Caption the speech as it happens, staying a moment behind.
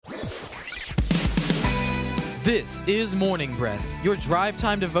This is Morning Breath, your drive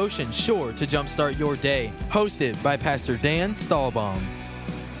time devotion sure to jumpstart your day. Hosted by Pastor Dan Stahlbaum.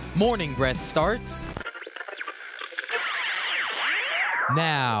 Morning Breath starts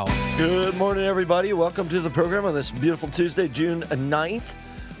now. Good morning, everybody. Welcome to the program on this beautiful Tuesday, June 9th.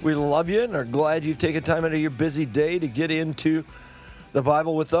 We love you and are glad you've taken time out of your busy day to get into the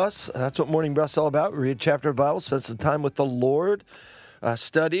Bible with us. That's what Morning Breath's all about. We read a chapter of the Bible, spend some time with the Lord.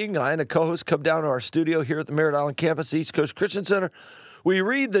 Studying. I and a co-host come down to our studio here at the Merritt Island campus, East Coast Christian Center. We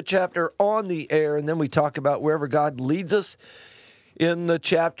read the chapter on the air, and then we talk about wherever God leads us in the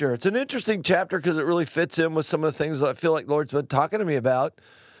chapter. It's an interesting chapter because it really fits in with some of the things that I feel like the Lord's been talking to me about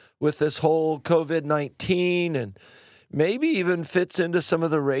with this whole COVID-19, and maybe even fits into some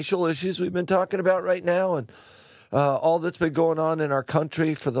of the racial issues we've been talking about right now, and all that's been going on in our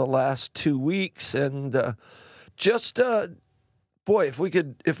country for the last 2 weeks. And boy, if we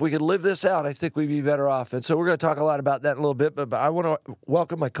could live this out, I think we'd be better off. And so we're going to talk a lot about that in a little bit. But I want to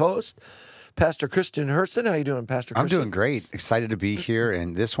welcome my co-host, Pastor Christian Hurston. How you doing, Pastor Christian? I'm doing great. Excited to be here.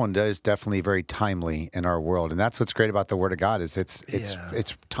 And this one is definitely very timely in our world. And that's what's great about the Word of God is it's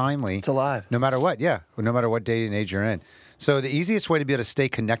timely. It's alive. No matter what, no matter what day and age you're in. So the easiest way to be able to stay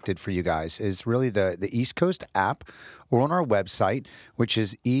connected for you guys is really the East Coast app or on our website, which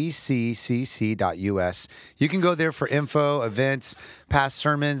is eccc.us. You can go there for info, events, past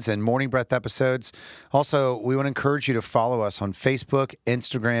sermons, and Morning Breath episodes. Also, we want to encourage you to follow us on Facebook,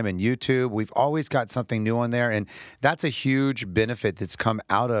 Instagram, and YouTube. We've always got something new on there, and that's a huge benefit that's come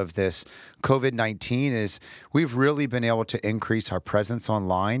out of this COVID-19 is we've really been able to increase our presence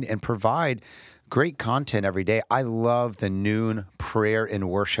online and provide great content every day. I love the noon prayer and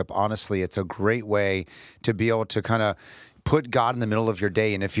worship. Honestly, it's a great way to be able to kind of put God in the middle of your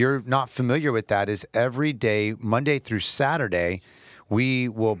day. And if you're not familiar with that, is every day, Monday through Saturday, we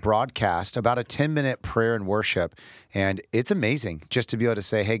will broadcast about a 10-minute prayer and worship. And it's amazing just to be able to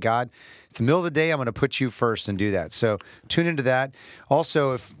say, hey, God, it's the middle of the day. I'm going to put you first and do that. So tune into that.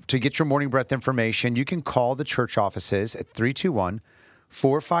 Also, to get your Morning Breath information, you can call the church offices at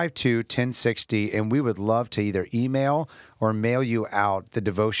 321-452-1060, and we would love to either email or mail you out the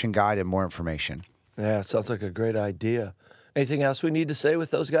devotion guide and more information. Yeah, it sounds like a great idea. Anything else we need to say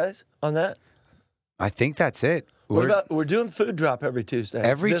with those guys on that? I think that's it. We're doing food drop every Tuesday.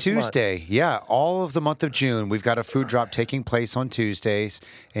 Every Tuesday, yeah. All of the month of June, we've got a food drop taking place on Tuesdays,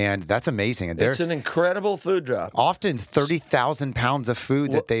 and that's amazing. And it's an incredible food drop. Often 30,000 pounds of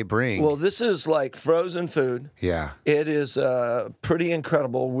food that they bring. Well, this is like frozen food. Yeah. It is pretty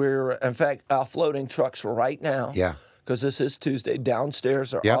incredible. We're, in fact, offloading trucks right now. Yeah. Because this is Tuesday.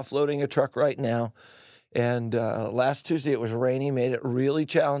 Downstairs are offloading a truck right now. And last Tuesday it was rainy, made it really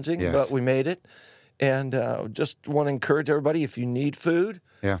challenging, but we made it. And just want to encourage everybody, if you need food,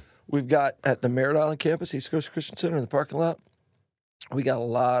 we've got at the Merritt Island campus, East Coast Christian Center in the parking lot, we got a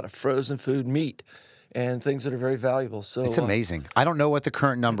lot of frozen food, meat, and things that are very valuable. So it's amazing. I don't know what the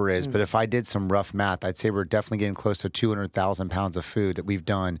current number is, but if I did some rough math, I'd say we're definitely getting close to 200,000 pounds of food that we've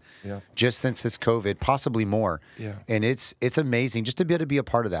done just since this COVID, possibly more. Yeah. And it's amazing just to be able to be a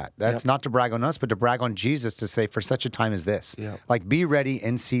part of that. That's not to brag on us, but to brag on Jesus to say for such a time as this. Yeah. Like be ready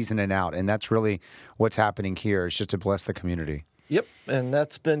in season and out. And that's really what's happening here. It's just to bless the community. Yep. And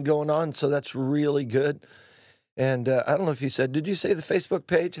that's been going on. So that's really good. And I don't know if you said, did you say the Facebook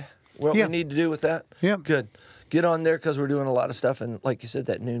page? What we need to do with that? Yeah. Good. Get on there because we're doing a lot of stuff. And like you said,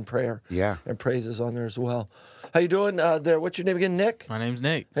 that noon prayer and praises on there as well. How you doing there? What's your name again, Nick? My name's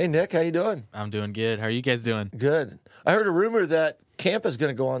Nick. Hey, Nick. How you doing? I'm doing good. How are you guys doing? Good. I heard a rumor that camp is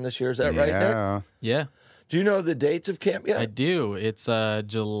going to go on this year. Is that right, Nick? Yeah. Do you know the dates of camp yet? I do. It's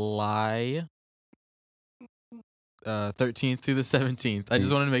July 13th through the 17th. I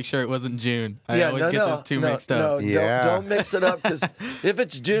just wanted to make sure it wasn't June. I always get those two mixed up. Don't mix it up because if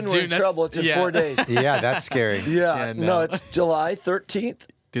it's June, we're in trouble. It's in 4 days. Yeah, that's scary. No, it's July 13th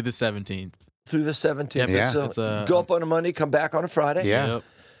through the 17th. Through the 17th. Yep. So go up on a Monday, come back on a Friday. Yeah. Yep.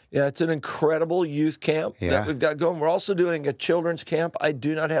 Yeah, it's an incredible youth camp that we've got going. We're also doing a children's camp. I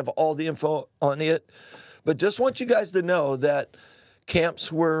do not have all the info on it, but just want you guys to know that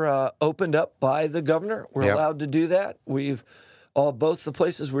camps were opened up by the governor. We're allowed to do that. Both the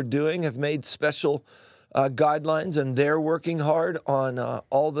places we're doing have made special guidelines, and they're working hard on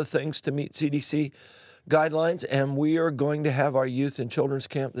all the things to meet CDC guidelines. And we are going to have our youth and children's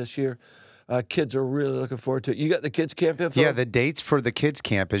camp this year Kids are really looking forward to it. You got the kids camp info? Yeah, the dates for the kids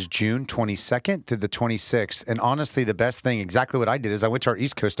camp is June 22nd through the 26th. And honestly, the best thing, exactly what I did, is I went to our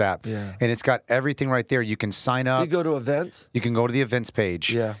East Coast app, and it's got everything right there. You can sign up. You go to events? You can go to the events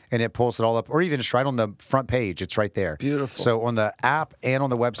page, Yeah. and it pulls it all up, or even just right on the front page. It's right there. Beautiful. So on the app and on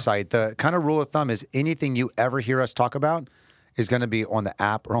the website, the kind of rule of thumb is anything you ever hear us talk about is going to be on the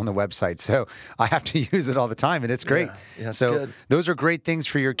app or on the website. So I have to use it all the time, and it's great. Yeah, it's so good. those are great things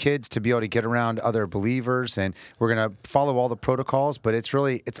for your kids to be able to get around other believers, and we're going to follow all the protocols, but it's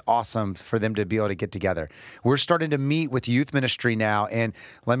awesome for them to be able to get together. We're starting to meet with youth ministry now, and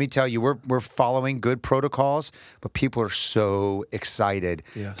let me tell you, we're following good protocols, but people are so excited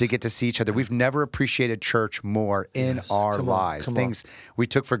to get to see each other. We've never appreciated church more in our lives. Things we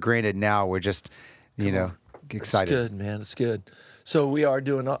took for granted now, we're just, excited. It's good, man. It's good. So we are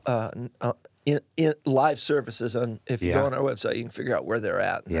doing in live services. If you go on our website, you can figure out where they're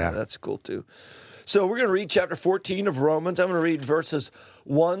at. Yeah. That's cool, too. So we're going to read chapter 14 of Romans. I'm going to read verses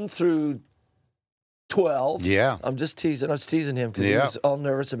 1 through 12. Yeah. I'm just teasing. I was teasing him because he was all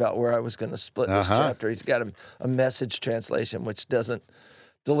nervous about where I was going to split this chapter. He's got a message translation, which doesn't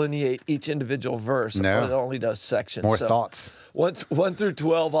delineate each individual verse. No. It only does sections. More thoughts. 1 through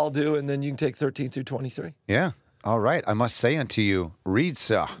 12 I'll do, and then you can take 13 through 23. Yeah. All right. I must say unto you, read,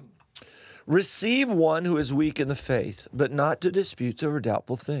 sir. Receive one who is weak in the faith, but not to disputes over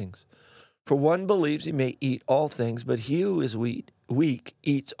doubtful things. For one believes he may eat all things, but he who is weak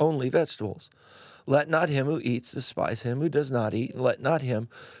eats only vegetables. Let not him who eats despise him who does not eat, and let not him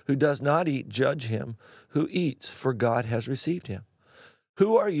who does not eat judge him who eats, for God has received him.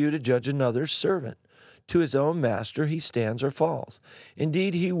 Who are you to judge another's servant? To his own master he stands or falls.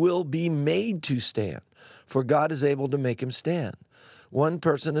 Indeed, he will be made to stand, for God is able to make him stand. One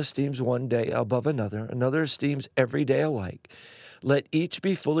person esteems one day above another, another esteems every day alike. Let each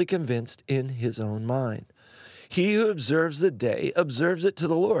be fully convinced in his own mind. He who observes the day observes it to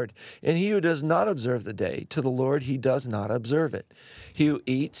the Lord, and he who does not observe the day, to the Lord he does not observe it. He who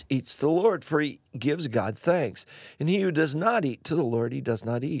eats, eats to the Lord, for he gives God thanks. And he who does not eat, to the Lord he does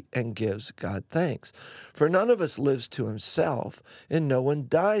not eat, and gives God thanks. For none of us lives to himself, and no one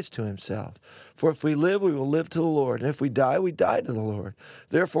dies to himself. For if we live, we will live to the Lord, and if we die to the Lord.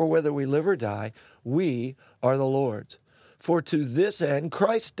 Therefore, whether we live or die, we are the Lord's. For to this end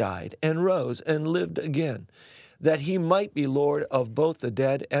Christ died, and rose, and lived again, that he might be Lord of both the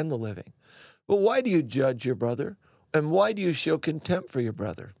dead and the living. But why do you judge your brother? And why do you show contempt for your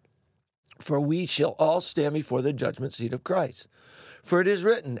brother? For we shall all stand before the judgment seat of Christ. For it is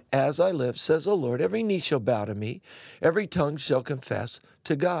written, As I live, says the Lord, every knee shall bow to me, every tongue shall confess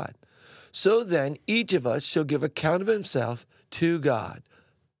to God. So then each of us shall give account of himself to God.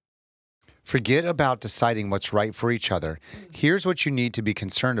 Forget about deciding what's right for each other. Here's what you need to be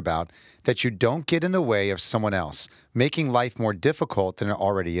concerned about, that you don't get in the way of someone else, making life more difficult than it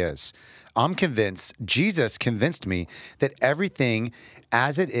already is. I'm convinced, Jesus convinced me, that everything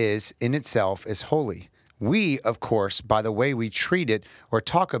as it is in itself is holy. We, of course, by the way we treat it or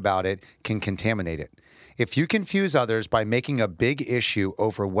talk about it, can contaminate it. If you confuse others by making a big issue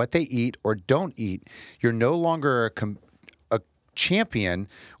over what they eat or don't eat, you're no longer a champion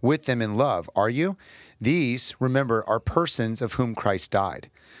with them in love, are you? These, remember, are persons of whom Christ died.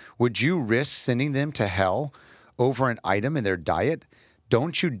 Would you risk sending them to hell over an item in their diet?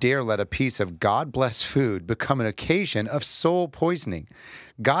 Don't you dare let a piece of God-blessed food become an occasion of soul poisoning.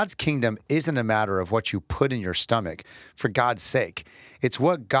 God's kingdom isn't a matter of what you put in your stomach, for God's sake. It's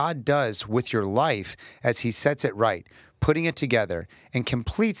what God does with your life as he sets it right, putting it together, and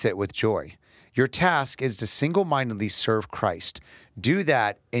completes it with joy. Your task is to single-mindedly serve Christ. Do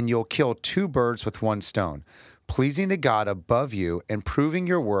that, and you'll kill 2 birds with 1 stone, pleasing the God above you and proving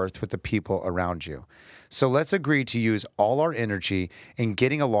your worth with the people around you. So let's agree to use all our energy in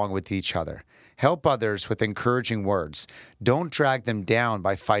getting along with each other. Help others with encouraging words. Don't drag them down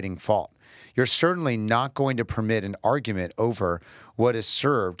by fighting fault. You're certainly not going to permit an argument over what is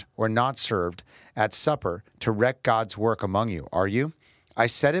served or not served at supper to wreck God's work among you, are you? I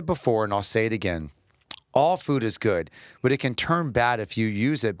said it before and I'll say it again. All food is good, but it can turn bad if you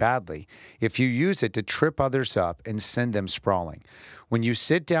use it badly, if you use it to trip others up and send them sprawling. When you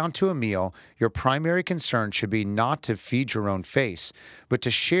sit down to a meal, your primary concern should be not to feed your own face, but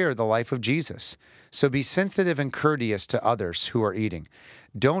to share the life of Jesus. So be sensitive and courteous to others who are eating.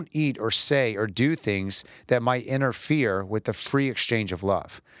 Don't eat or say or do things that might interfere with the free exchange of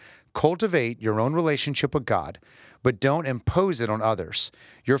love. Cultivate your own relationship with God, but don't impose it on others.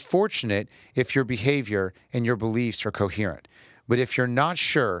 You're fortunate if your behavior and your beliefs are coherent. But if you're not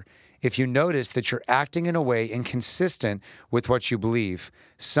sure, If you notice that you're acting in a way inconsistent with what you believe,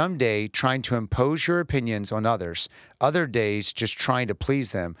 some day trying to impose your opinions on others, other days just trying to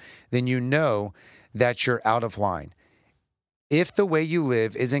please them, then you know that you're out of line. If the way you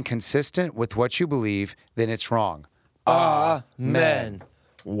live isn't consistent with what you believe, then it's wrong. Amen.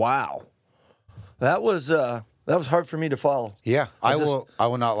 Wow. That was hard for me to follow. Yeah, I will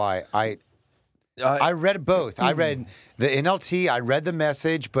not lie. I read both. I read the NLT, I read the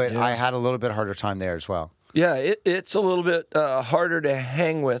Message, but I had a little bit harder time there as well. Yeah, it's a little bit harder to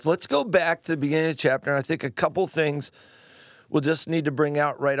hang with. Let's go back to the beginning of the chapter, and I think a couple things we'll just need to bring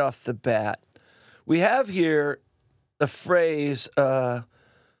out right off the bat. We have here a phrase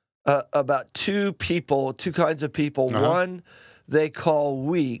about two kinds of people. One they call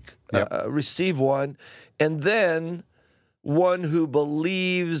weak, receive one, and then one who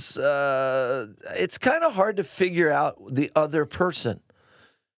believes. It's kind of hard to figure out the other person.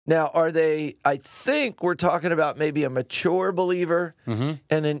 Now, are they, I think we're talking about maybe a mature believer and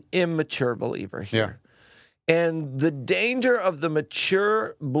an immature believer here. Yeah. And the danger of the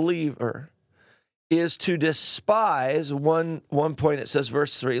mature believer is to despise, one point it says,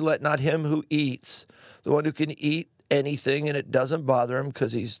 verse 3, let not him who eats, the one who can eat anything and it doesn't bother him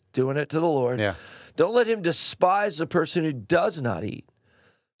because he's doing it to the Lord. Yeah. Don't let him despise the person who does not eat.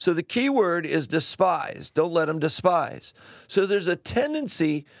 So the key word is despise. Don't let him despise. So there's a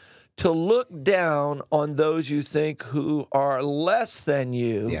tendency to look down on those you think who are less than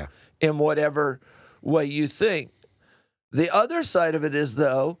you in whatever way you think. The other side of it is,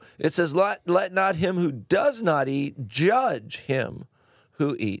 though, it says, let not him who does not eat judge him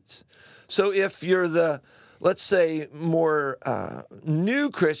who eats. So if you're the, let's say, more new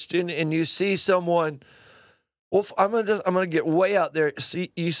Christian and you see someone, well, I'm gonna get way out there.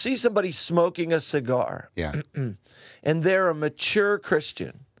 You see somebody smoking a cigar, and they're a mature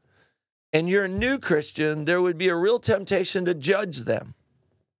Christian, and you're a new Christian, there would be a real temptation to judge them.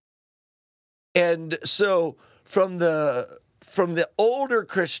 And so from the older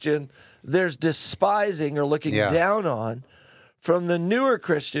Christian, there's despising or looking down on. From the newer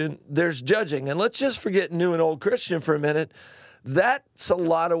Christian, there's judging. And let's just forget new and old Christian for a minute. That's a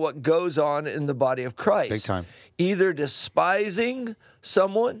lot of what goes on in the body of Christ. Big time. Either despising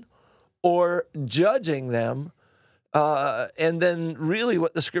someone or judging them. And then really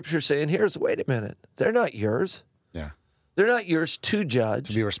what the scripture's saying here is, wait a minute, they're not yours. Yeah. They're not yours to judge.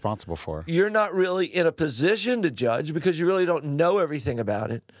 To be responsible for. You're not really in a position to judge because you really don't know everything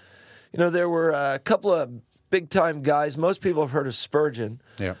about it. You know, there were a couple of big-time guys. Most people have heard of Spurgeon.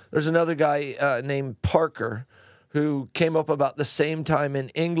 Yeah. There's another guy named Parker who came up about the same time in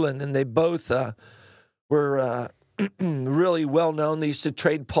England, and they both were really well-known. They used to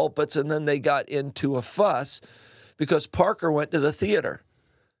trade pulpits, and then they got into a fuss because Parker went to the theater.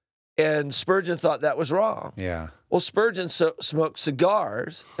 And Spurgeon thought that was wrong. Yeah. Well, Spurgeon smoked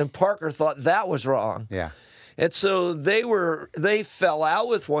cigars, and Parker thought that was wrong. Yeah. And so they fell out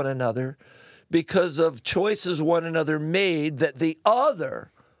with one another because of choices one another made that the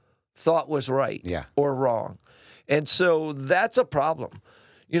other thought was right or wrong. And so that's a problem.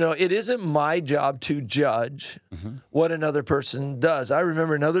 You know, it isn't my job to judge what another person does. I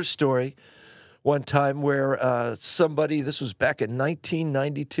remember another story one time where somebody, this was back in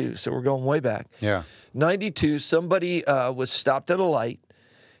 1992, so we're going way back. Yeah. 92, somebody was stopped at a light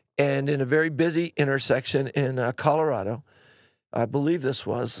and in a very busy intersection in Colorado. I believe this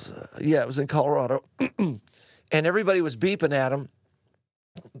was, it was in Colorado. And everybody was beeping at him,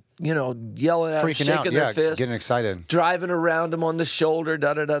 you know, yelling at him, shaking their fist. Getting excited. Driving around him on the shoulder,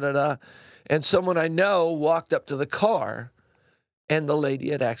 da-da-da-da-da. And someone I know walked up to the car, and the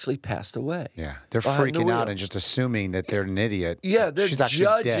lady had actually passed away. Yeah, they're freaking out and just assuming that they're an idiot. Yeah, they're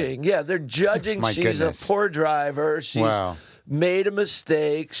judging. Yeah, they're judging. She's a poor driver. She's made a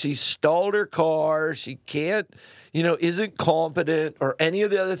mistake. She stalled her car. She can't, isn't competent, or any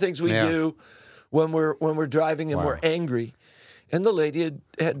of the other things we do when we're driving and we're angry. And the lady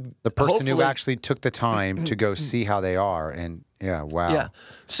had the person who actually took the time to go see how they are, and Yeah.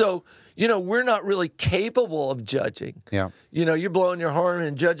 So, we're not really capable of judging. Yeah. You're blowing your horn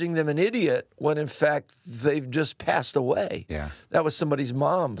and judging them an idiot when, in fact, they've just passed away. Yeah. That was somebody's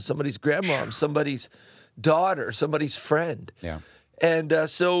mom, somebody's grandmom, somebody's daughter, somebody's friend. Yeah. And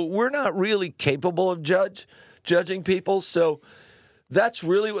so we're not really capable of judging people. So that's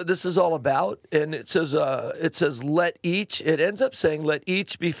really what this is all about. And it says, it ends up saying, let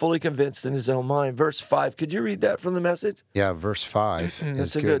each be fully convinced in his own mind. Verse 5, could you read that from the Message? Yeah, verse 5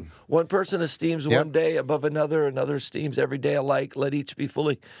 That's a good. One person esteems one day above another esteems every day alike. Let each be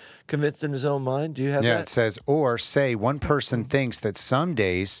fully convinced in his own mind. Do you have that? Yeah, it says, or say one person thinks that some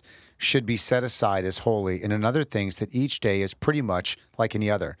days should be set aside as holy, and in other things that each day is pretty much like any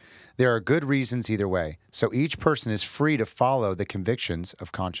other. There are good reasons either way, so each person is free to follow the convictions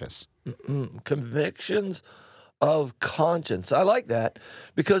of conscience. Convictions of conscience. I like that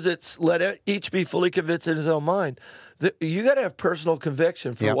because it's let each be fully convinced in his own mind. You got to have personal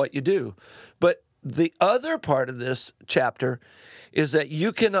conviction for what you do. But the other part of this chapter is that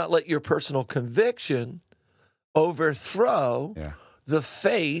you cannot let your personal conviction overthrow the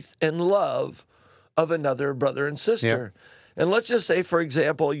faith and love of another brother and sister. And let's just say, for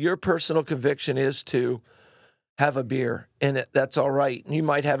example, your personal conviction is to have a beer, and that's all right. You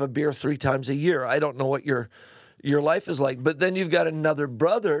might have a beer 3 times a year. I don't know what your life is like. But then you've got another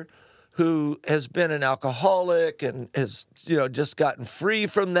brother who has been an alcoholic and has, just gotten free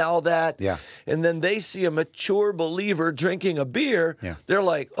from all that. Yeah. And then they see a mature believer drinking a beer. Yeah. They're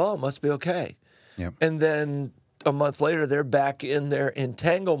like, oh, it must be okay. Yeah. And then a month later, they're back in their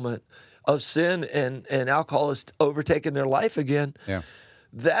entanglement of sin and alcohol has overtaken their life again. Yeah.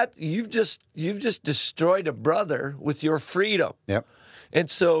 That you've just destroyed a brother with your freedom. Yep. And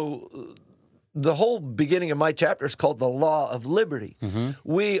so the whole beginning of my chapter is called the law of liberty. Mm-hmm.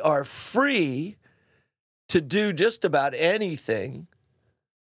 We are free to do just about anything,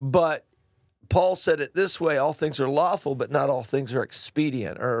 but Paul said it this way: all things are lawful, but not all things are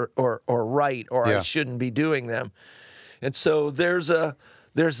expedient or right, or I shouldn't be doing them. And so there's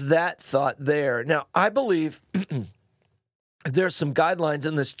that thought there. Now, I believe there's some guidelines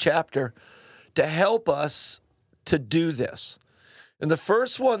in this chapter to help us to do this. And the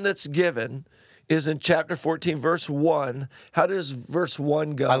first one that's given is in chapter 14, verse 1. How does verse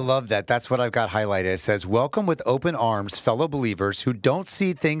 1 go? I love that. That's what I've got highlighted. It says, welcome with open arms, fellow believers who don't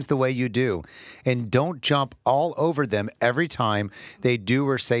see things the way you do, and don't jump all over them every time they do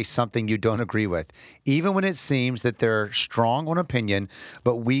or say something you don't agree with, even when it seems that they're strong on opinion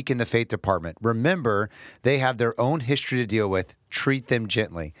but weak in the faith department. Remember, they have their own history to deal with. Treat them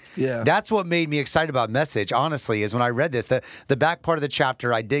gently. Yeah. That's what made me excited about Message, honestly, is when I read this. The back part of the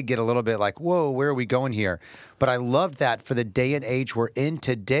chapter, I did get a little bit like, whoa, where are we going here? But I love that for the day and age we're in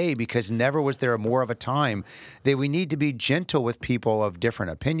today, because never was there more of a time that we need to be gentle with people of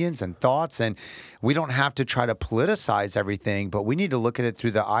different opinions and thoughts. And we don't have to try to politicize everything, but we need to look at it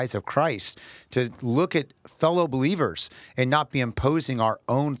through the eyes of Christ, to look at fellow believers and not be imposing our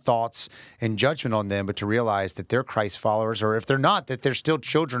own thoughts and judgment on them, but to realize that they're Christ followers, or if they're not, that they're still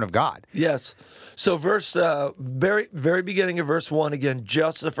children of God. Yes. So very, very beginning of verse 1 again,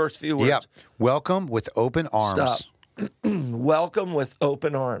 just the first few words. Yeah. Welcome with open arms. Stop. Welcome with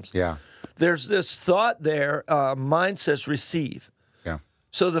open arms. Yeah. There's this thought there. Mine says receive. Yeah.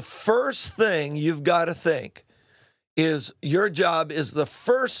 So the first thing you've got to think is the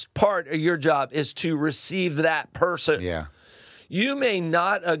first part of your job is to receive that person. Yeah. You may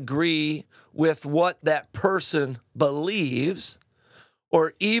not agree with what that person believes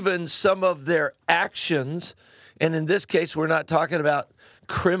or even some of their actions. And in this case, we're not talking about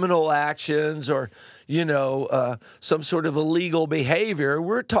criminal actions or, some sort of illegal behavior.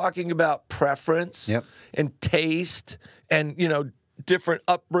 We're talking about preference and taste and, different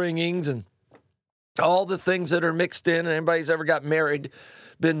upbringings and all the things that are mixed in. And anybody's ever been married,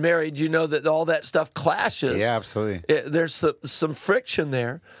 that all that stuff clashes. Yeah, absolutely. There's some friction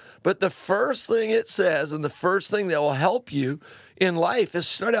there. But the first thing it says, and the first thing that will help you in life, is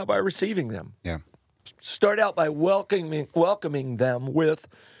start out by receiving them. Yeah. Start out by welcoming them with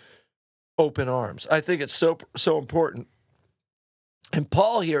open arms. I think it's so important. And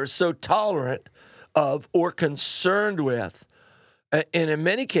Paul here is so tolerant of or concerned with, and in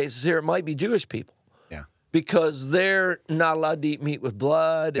many cases here it might be Jewish people. Because they're not allowed to eat meat with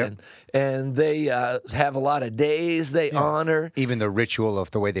blood, and they have a lot of days they honor. Even the ritual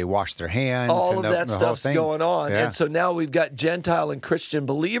of the way they wash their hands. All of that stuff's going on. Yeah. And so now we've got Gentile and Christian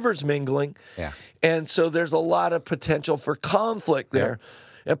believers mingling. Yeah. And so there's a lot of potential for conflict there.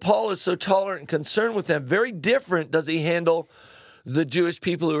 And Paul is so tolerant and concerned with them. Very different does he handle the Jewish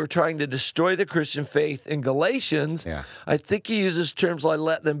people who are trying to destroy the Christian faith in Galatians. Yeah. I think he uses terms like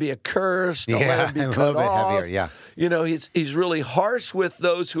let them be accursed, or let them be cut off. Heavier, yeah. He's really harsh with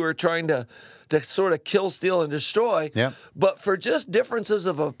those who are trying to sort of kill, steal, and destroy. Yeah. But for just differences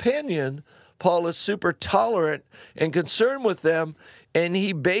of opinion, Paul is super tolerant and concerned with them, and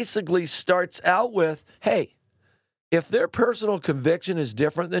he basically starts out with, hey, if their personal conviction is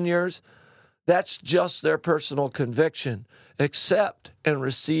different than yours, that's just their personal conviction. Accept and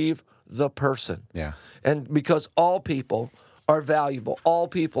receive the person. Yeah. And because all people are valuable, all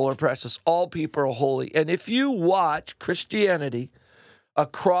people are precious, all people are holy. And if you watch Christianity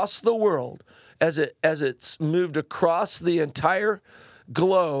across the world as it's moved across the entire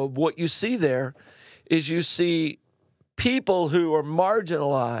globe, what you see there is you see people who are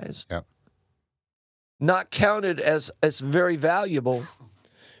marginalized, Yep. not counted as very valuable,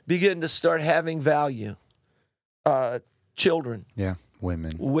 begin to start having value. Children, Yeah.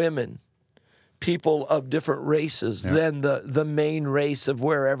 Women. women, people of different races than the main race of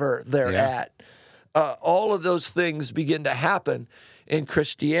wherever they're at. All of those things begin to happen in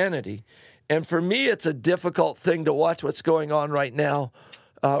Christianity. And for me, it's a difficult thing to watch what's going on right now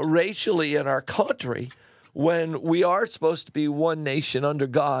racially in our country when we are supposed to be one nation under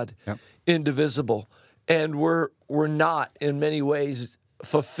God, indivisible. And we're not, in many ways,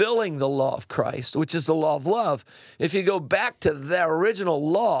 fulfilling the law of Christ, which is the law of love. If you go back to the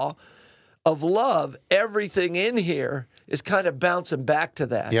original law of love, everything in here is kind of bouncing back to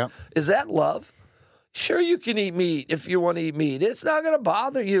that. Yep. Is that love? Sure, you can eat meat if you want to eat meat. It's not going to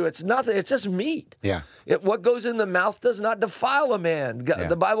bother you. It's nothing. It's just meat. Yeah. What goes in the mouth does not defile a man.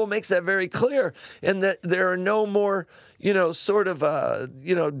 The Bible makes that very clear. And that there are no more,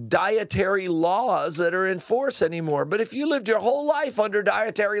 dietary laws that are in force anymore. But if you lived your whole life under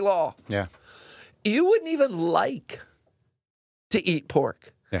dietary law, you wouldn't even like to eat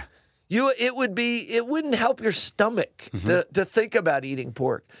pork. Yeah. It wouldn't help your stomach to think about eating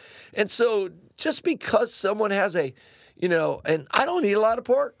pork. And so just because someone has and I don't eat a lot of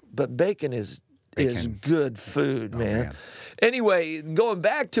pork, but bacon is good food, man. Anyway, going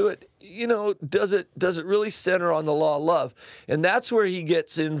back to it, does it really center on the law of love? And that's where he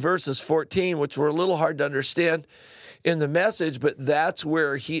gets in verses 14, which were a little hard to understand in the Message, but that's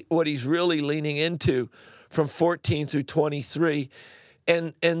where what he's really leaning into from 14 through 23.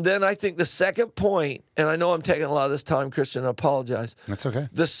 And then I think the second point, and I know I'm taking a lot of this time, Christian, I apologize. That's okay.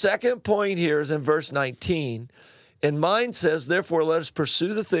 The second point here is in verse 19, and mine says, therefore let us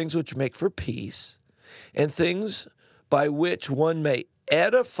pursue the things which make for peace, and things by which one may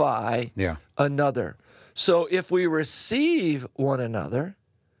edify another. So if we receive one another,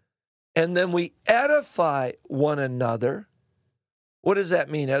 and then we edify one another, what does that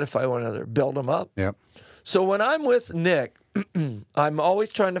mean, edify one another? Build them up? Yep. So when I'm with Nick, I'm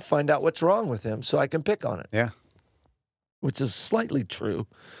always trying to find out what's wrong with him so I can pick on it. Yeah. Which is slightly true,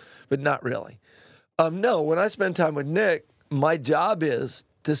 but not really. No, when I spend time with Nick, my job is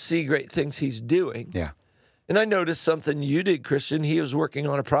to see great things he's doing. Yeah. And I noticed something you did, Christian. He was working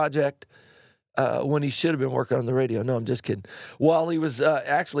on a project when he should have been working on the radio. No, I'm just kidding. While he was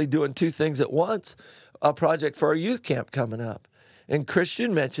actually doing two things at once, a project for our youth camp coming up. And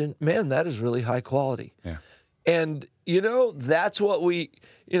Christian mentioned, man, that is really high quality. Yeah. And, that's what he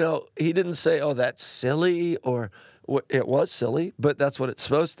didn't say, oh, that's silly, or it was silly, but that's what it's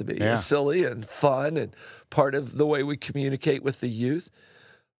supposed to be. Yeah. It's silly and fun and part of the way we communicate with the youth.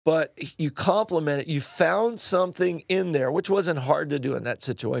 But you compliment it. You found something in there, which wasn't hard to do in that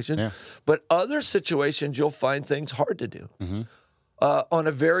situation. Yeah. But other situations, you'll find things hard to do. Mm-hmm. On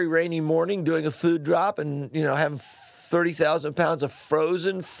a very rainy morning, doing a food drop and, having 30,000 pounds of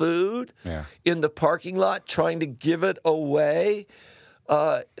frozen food in the parking lot, trying to give it away.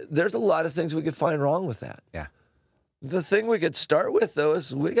 There's a lot of things we could find wrong with that. Yeah. The thing we could start with, though,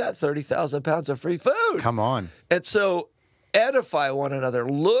 is we got 30,000 pounds of free food. Come on. And so edify one another.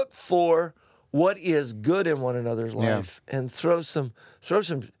 Look for what is good in one another's life and throw some.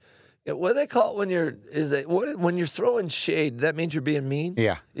 What do they call it when you're throwing shade? That means you're being mean?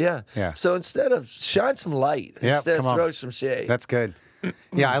 Yeah. Yeah. So instead of shine some light, instead throw some shade. That's good.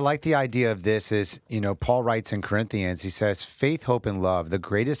 Yeah, I like the idea of this is, Paul writes in Corinthians, he says, faith, hope, and love, the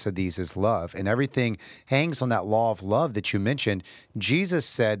greatest of these is love. And everything hangs on that law of love that you mentioned. Jesus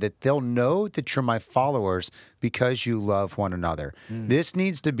said that they'll know that you're my followers because you love one another. This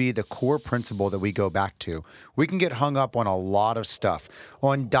needs to be the core principle that we go back to. We can get hung up on a lot of stuff,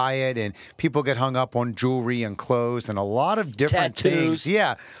 on diet, and people get hung up on jewelry and clothes and a lot of different tattoos. things.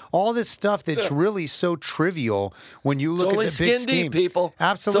 Yeah, all this stuff that's really so trivial when you look at the big skin scheme. deep, people.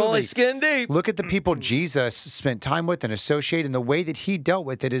 Absolutely. It's only skin deep. Look at the people Jesus spent time with and associated, and the way that he dealt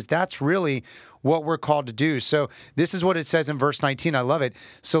with it is that's really what we're called to do. So this is what it says in verse 19. I love it.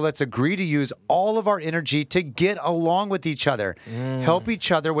 So let's agree to use all of our energy to get along with each other. Help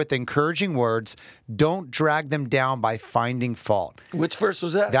each other with encouraging words. Don't drag them down by finding fault. Which verse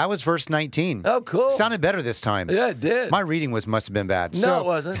was that? That was verse 19. Oh, cool. Sounded better this time. Yeah, it did. My reading must have been bad. No, it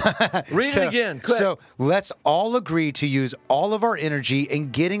wasn't. Read it again, quick. So let's all agree to use all of our energy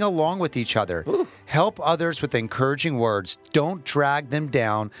in getting along with each other. Ooh. Help others with encouraging words. Don't drag them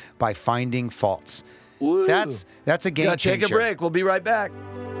down by finding faults. Woo. That's a game changer. Take a break. We'll be right back.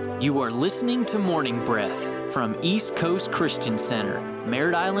 You are listening to Morning Breath from East Coast Christian Center,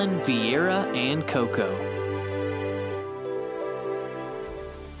 Merritt Island, Vieira, and Cocoa.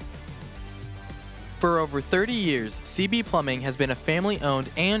 For over 30 years, CB Plumbing has been a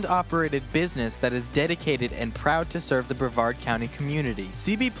family-owned and operated business that is dedicated and proud to serve the Brevard County community.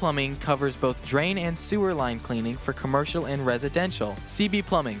 CB Plumbing covers both drain and sewer line cleaning for commercial and residential. CB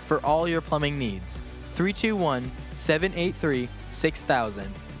Plumbing for all your plumbing needs. 321-783-6000.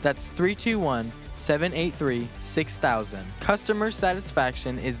 That's 321-783-6000. Customer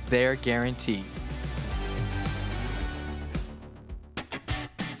satisfaction is their guarantee.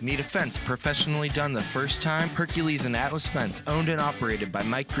 Need a fence professionally done the first time? Hercules and Atlas Fence, owned and operated by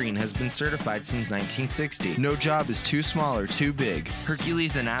Mike Green, has been certified since 1960. No job is too small or too big.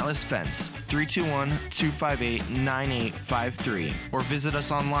 Hercules and Atlas Fence, 321-258-9853. Or visit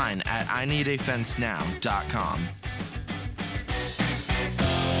us online at IneedAFenceNow.com.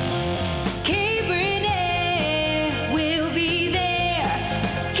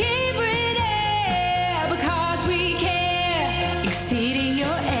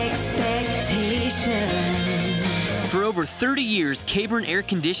 For over 30 years, Cabron Air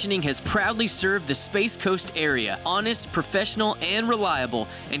Conditioning has proudly served the Space Coast area. Honest, professional, and reliable,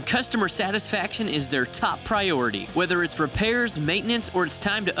 and customer satisfaction is their top priority. Whether it's repairs, maintenance, or it's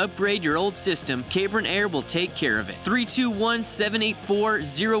time to upgrade your old system, Cabron Air will take care of it.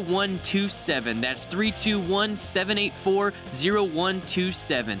 321-784-0127. That's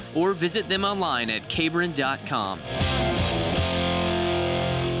 321-784-0127. Or visit them online at cabron.com.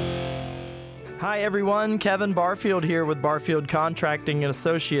 Hi everyone, Kevin Barfield here with Barfield Contracting &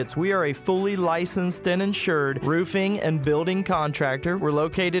 Associates. We are a fully licensed and insured roofing and building contractor. We're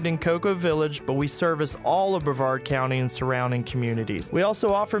located in Cocoa Village, but we service all of Brevard County and surrounding communities. We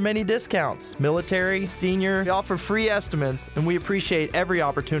also offer many discounts, military, senior. We offer free estimates, and we appreciate every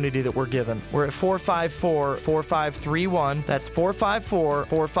opportunity that we're given. We're at 454-4531. That's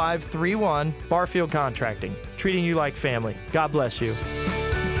 454-4531. Barfield Contracting, treating you like family. God bless you.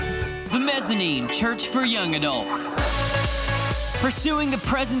 The Mezzanine Church for Young Adults. Pursuing the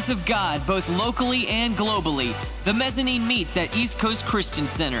presence of God both locally and globally, the Mezzanine meets at East Coast Christian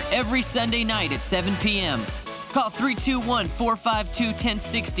Center every Sunday night at 7 p.m. Call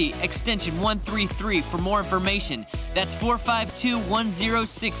 321-452-1060, extension 133 for more information. That's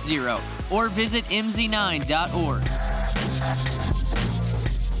 452-1060, or visit mz9.org.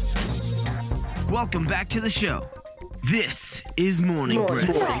 Welcome back to the show. This is Morning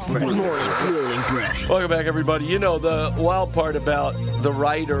Breath. Morning Breath. Welcome back, everybody. You know, the wild part about the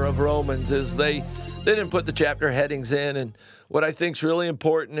writer of Romans is they didn't put the chapter headings in, and what I think is really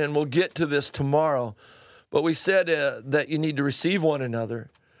important, and we'll get to this tomorrow, but we said that you need to receive one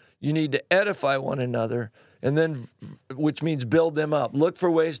another, you need to edify one another, and then, which means build them up. Look for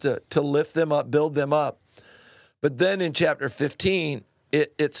ways to lift them up, build them up. But then in chapter 15,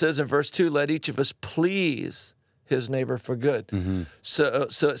 it says in verse 2, let each of us please his neighbor for good. Mm-hmm. So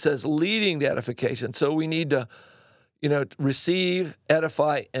it says leading to edification. So we need to, receive,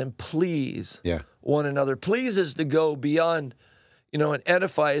 edify, and please one another. Please is to go beyond, and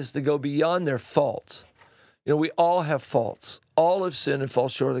edify is to go beyond their faults. We all have faults. All have sinned and fall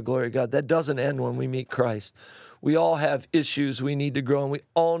short of the glory of God. That doesn't end when we meet Christ. We all have issues we need to grow, and we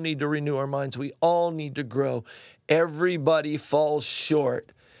all need to renew our minds. We all need to grow. Everybody falls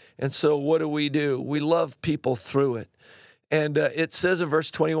short. And so what do? We love people through it. And it says in verse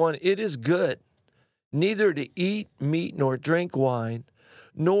 21, it is good neither to eat meat nor drink wine,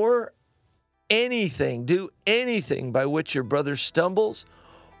 nor do anything by which your brother stumbles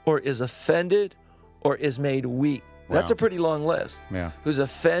or is offended or is made weak. Wow. That's a pretty long list. Yeah. Who's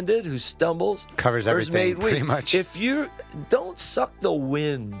offended, who stumbles, covers everything, or is made weak. Pretty much. If you don't suck the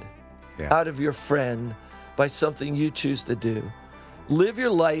wind out of your friend by something you choose to do, live your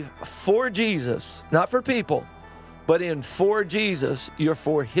life for Jesus, not for people, but for Jesus, you're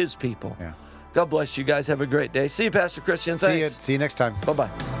for his people. Yeah. God bless you guys. Have a great day. See you, Pastor Christian. Thanks. See you next time. Bye-bye.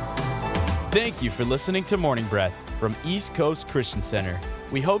 Thank you for listening to Morning Breath from East Coast Christian Center.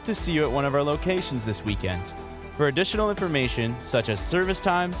 We hope to see you at one of our locations this weekend. For additional information, such as service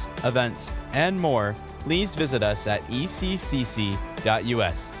times, events, and more, please visit us at eccc.us.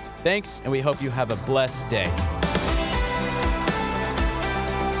 Thanks, and we hope you have a blessed day.